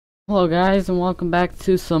Hello guys and welcome back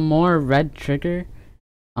to some more Red Trigger.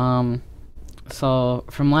 So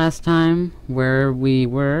from last time where we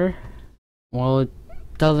were, well, it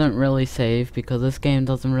doesn't really save because this game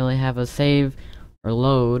doesn't really have a save or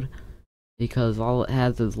load because all it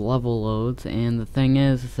has is level loads. And the thing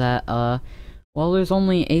is that well, there's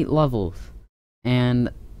only 8 levels,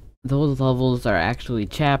 and those levels are actually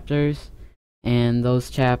chapters, and those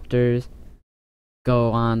chapters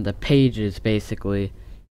go on the pages basically.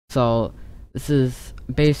 So this is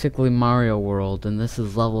basically Mario World, and this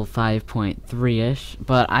is level 5.3-ish,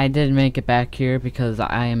 but I did make it back here because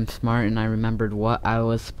I am smart and I remembered what I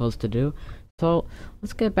was supposed to do. So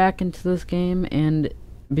let's get back into this game, and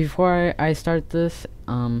before I start this,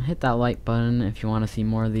 hit that like button if you want to see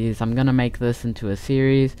more of these. I'm gonna make this into a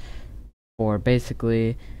series for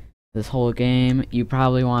basically this whole game. You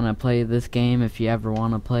probably want to play this game if you ever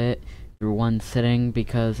want to play it through one sitting,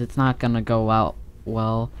 because it's not gonna go out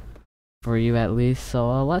well for you, at least.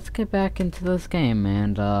 So let's get back into this game,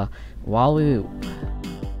 and while we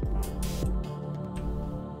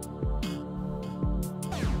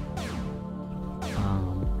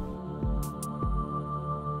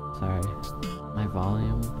sorry, my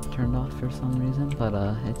volume turned off for some reason, but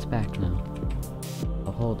it's back now.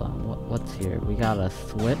 Oh, hold on, what's here? We got a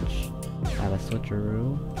switch, got a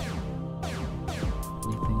switcheroo.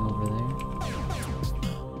 Anything over there?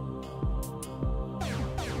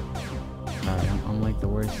 Sorry, I'm like the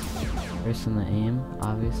worst person to aim,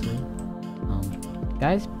 obviously.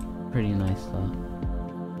 Guy's pretty nice though.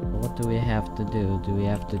 But what do we have to do? Do we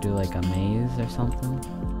have to do like a maze or something?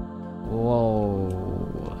 Whoa.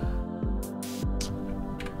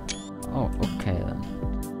 Oh, okay then.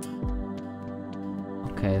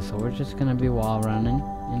 Okay, so we're just gonna be wall running,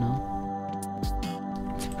 you know?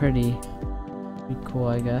 It's pretty cool,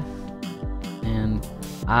 I guess. And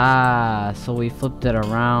so we flipped it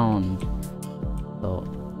around. So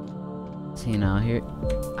see now here,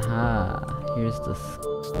 here's this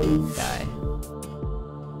guy.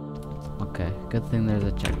 Okay, good thing there's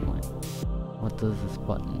a checkpoint. What does this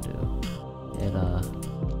button do? It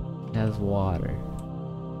has water.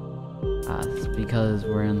 It's because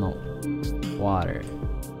we're in the water.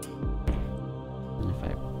 And if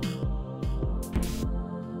I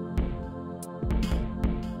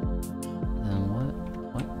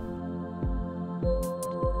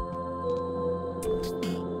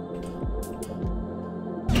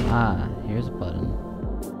here's a button.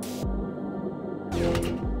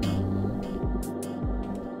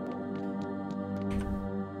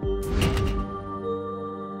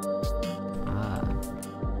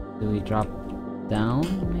 Do we drop down,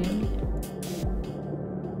 maybe?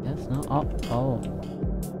 Yes, no? Oh.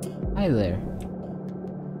 Hi there.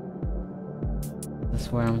 Is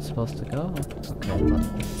this where I'm supposed to go? Okay,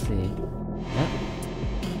 let's see. Yep.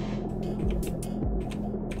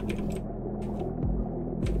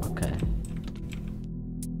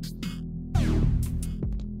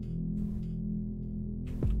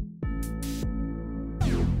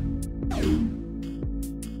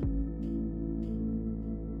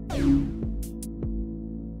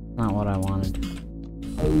 Not what I wanted.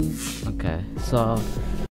 Okay, so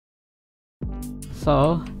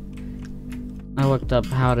I looked up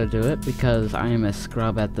how to do it because I am a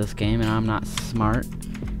scrub at this game and I'm not smart,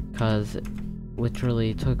 because it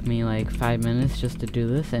literally took me like 5 minutes just to do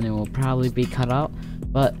this, and it will probably be cut out,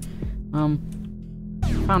 but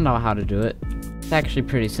found out how to do it. It's actually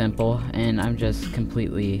pretty simple, and I'm just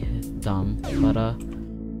completely dumb, but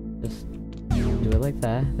just do it like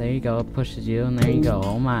that. There you go, it pushes you, and there you go.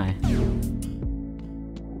 Oh my.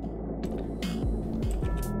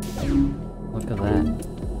 Look at that. Man.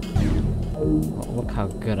 Look how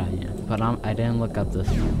good I am. But I didn't look up this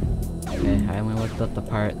one. Okay, I only looked up the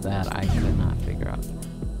part that I could not figure out.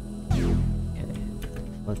 Okay,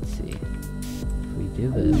 let's see. If we do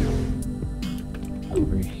this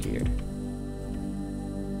over here.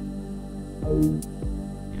 And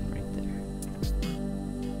right there.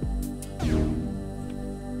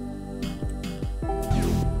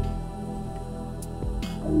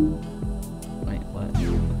 Wait, what?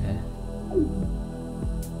 Okay.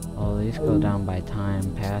 Oh, these go down by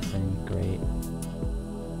time passing. Great.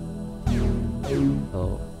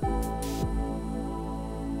 So,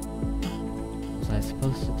 was I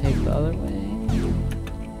supposed to take the other way?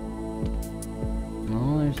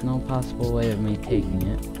 No, there's no possible way of me taking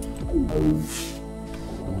it. So,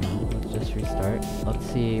 let's just restart. Let's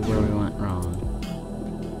see where we went wrong.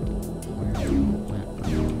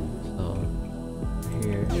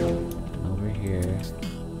 Here, and over here,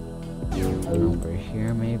 and over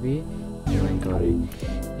here maybe, and then go to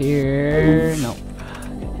here. Nope.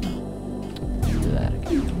 Do that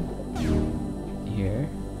again.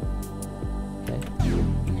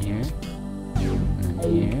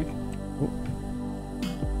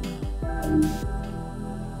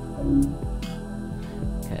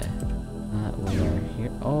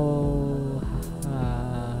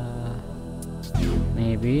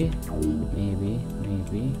 maybe.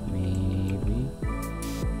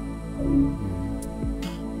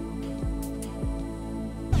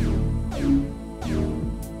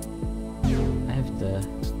 I have to.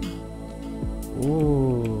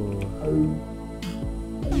 Ooh.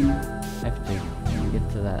 I have to get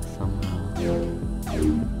to that somehow.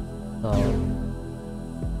 So.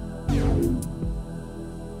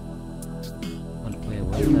 Wait,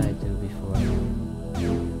 what did I do before?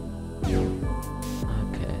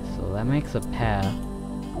 Okay, so that makes a path.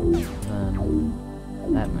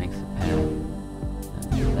 Then that makes a path.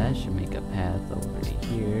 And that should make a path over to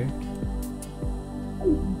here.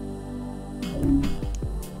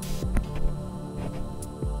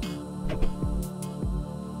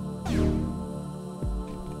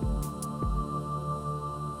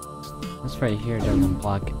 This right here doesn't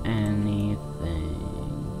block anything.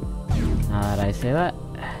 Now that I say that,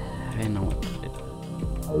 I know what to do.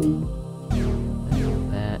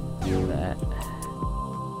 That. Let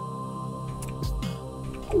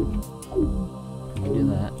me do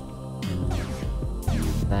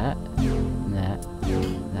that. And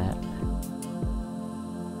that.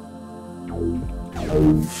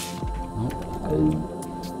 Nope.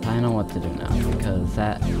 Okay. I know what to do now because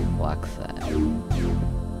that blocks that.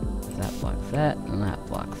 That blocks that, and that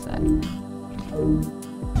blocks that.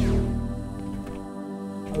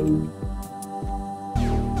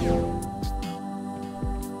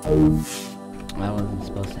 That wasn't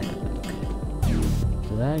supposed to happen. Okay.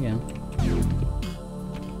 Do that again.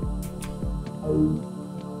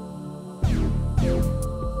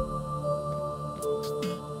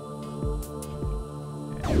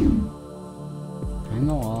 Hang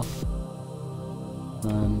the wall.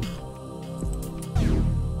 Then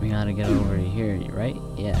we gotta get over to here, right?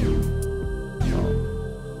 Yeah. So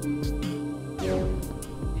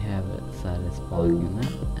we have it so that it's blocking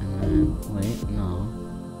that, and then wait, no.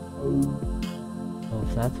 So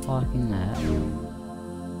if that's blocking that,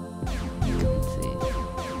 let's see.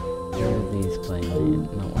 Where are these playing in?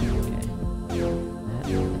 No, okay.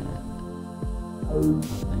 Nothing.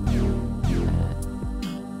 That.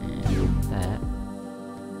 And that.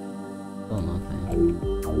 Still nothing.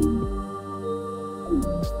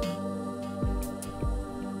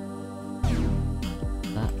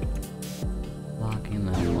 That blocking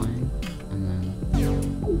that line, and then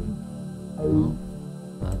no,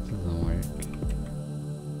 that doesn't work.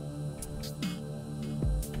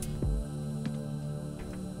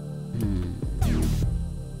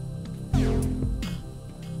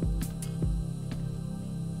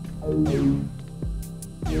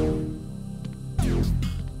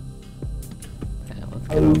 Okay, let's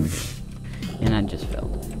get over here. And I just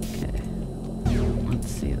failed. Okay. Let's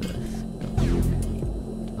see this.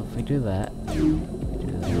 So if we do that,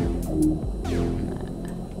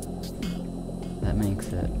 that makes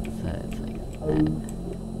it so that it's like that.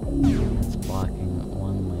 That's blocking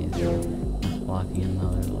one laser. That's blocking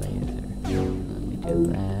another laser. Let me do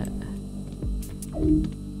that.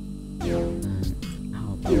 Then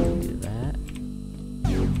how about we do that?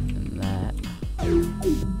 And that.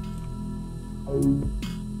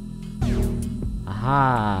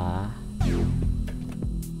 Aha!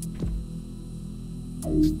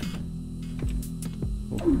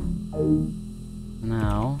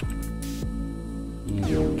 Now, you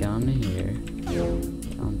go down to here,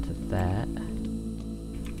 down to that.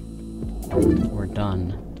 We're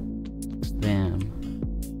done. Bam.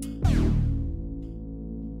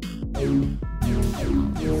 Now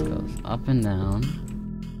this goes up and down.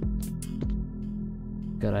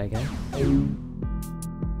 Good, I guess.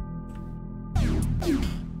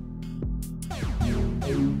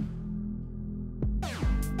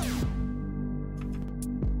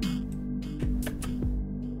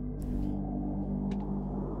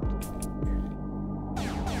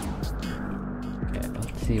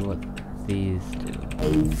 See what these do.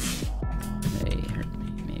 They hurt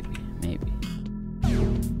me, maybe.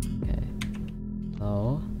 Okay.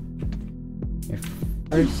 So your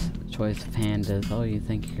first choice of hand is, oh, you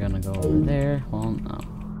think you're gonna go over there? Well, no.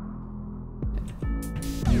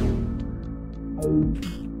 Okay.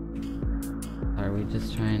 Are we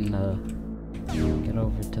just trying to get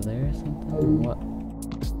over to there or something? Or what?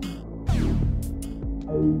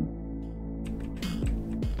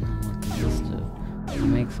 What does this do? It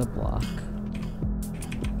makes a block.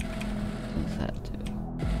 What's that do?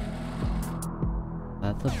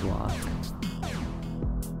 That's a block.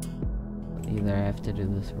 Either I have to do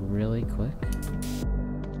this really quick. I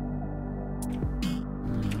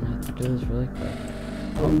have to do this really quick.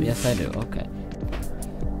 Oh, yes I do, okay.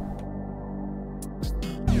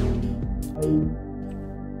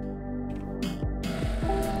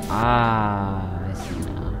 Ah, I see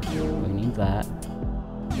now. that.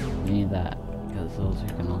 We need that, because those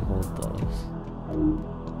are gonna hold those.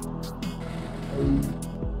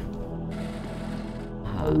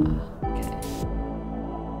 Okay.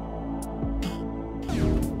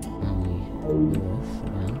 Now we do this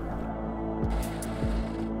again.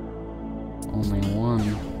 Only one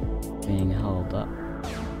being held up.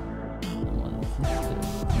 And what does this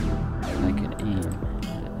do? If I could aim at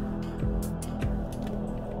it.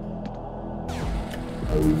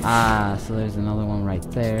 Ah, so there's another one right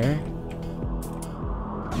there.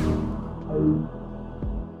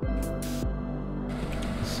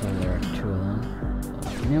 So there are two of them. I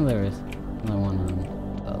knew there was another one on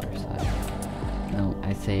the other side. No,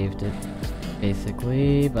 I saved it,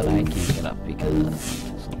 basically, but I can't get up because...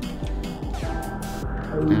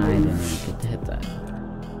 And I didn't even get to hit that.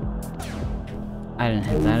 I didn't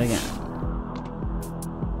hit that again.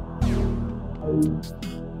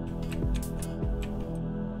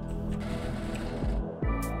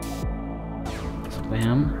 So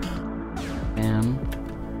bam. Bam.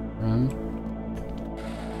 Run.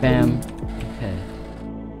 Bam. Okay.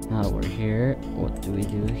 Now that we're here, what do we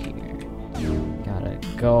do here? Gotta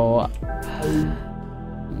go up.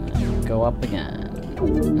 And then go up again.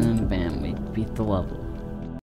 And bam, we beat the level.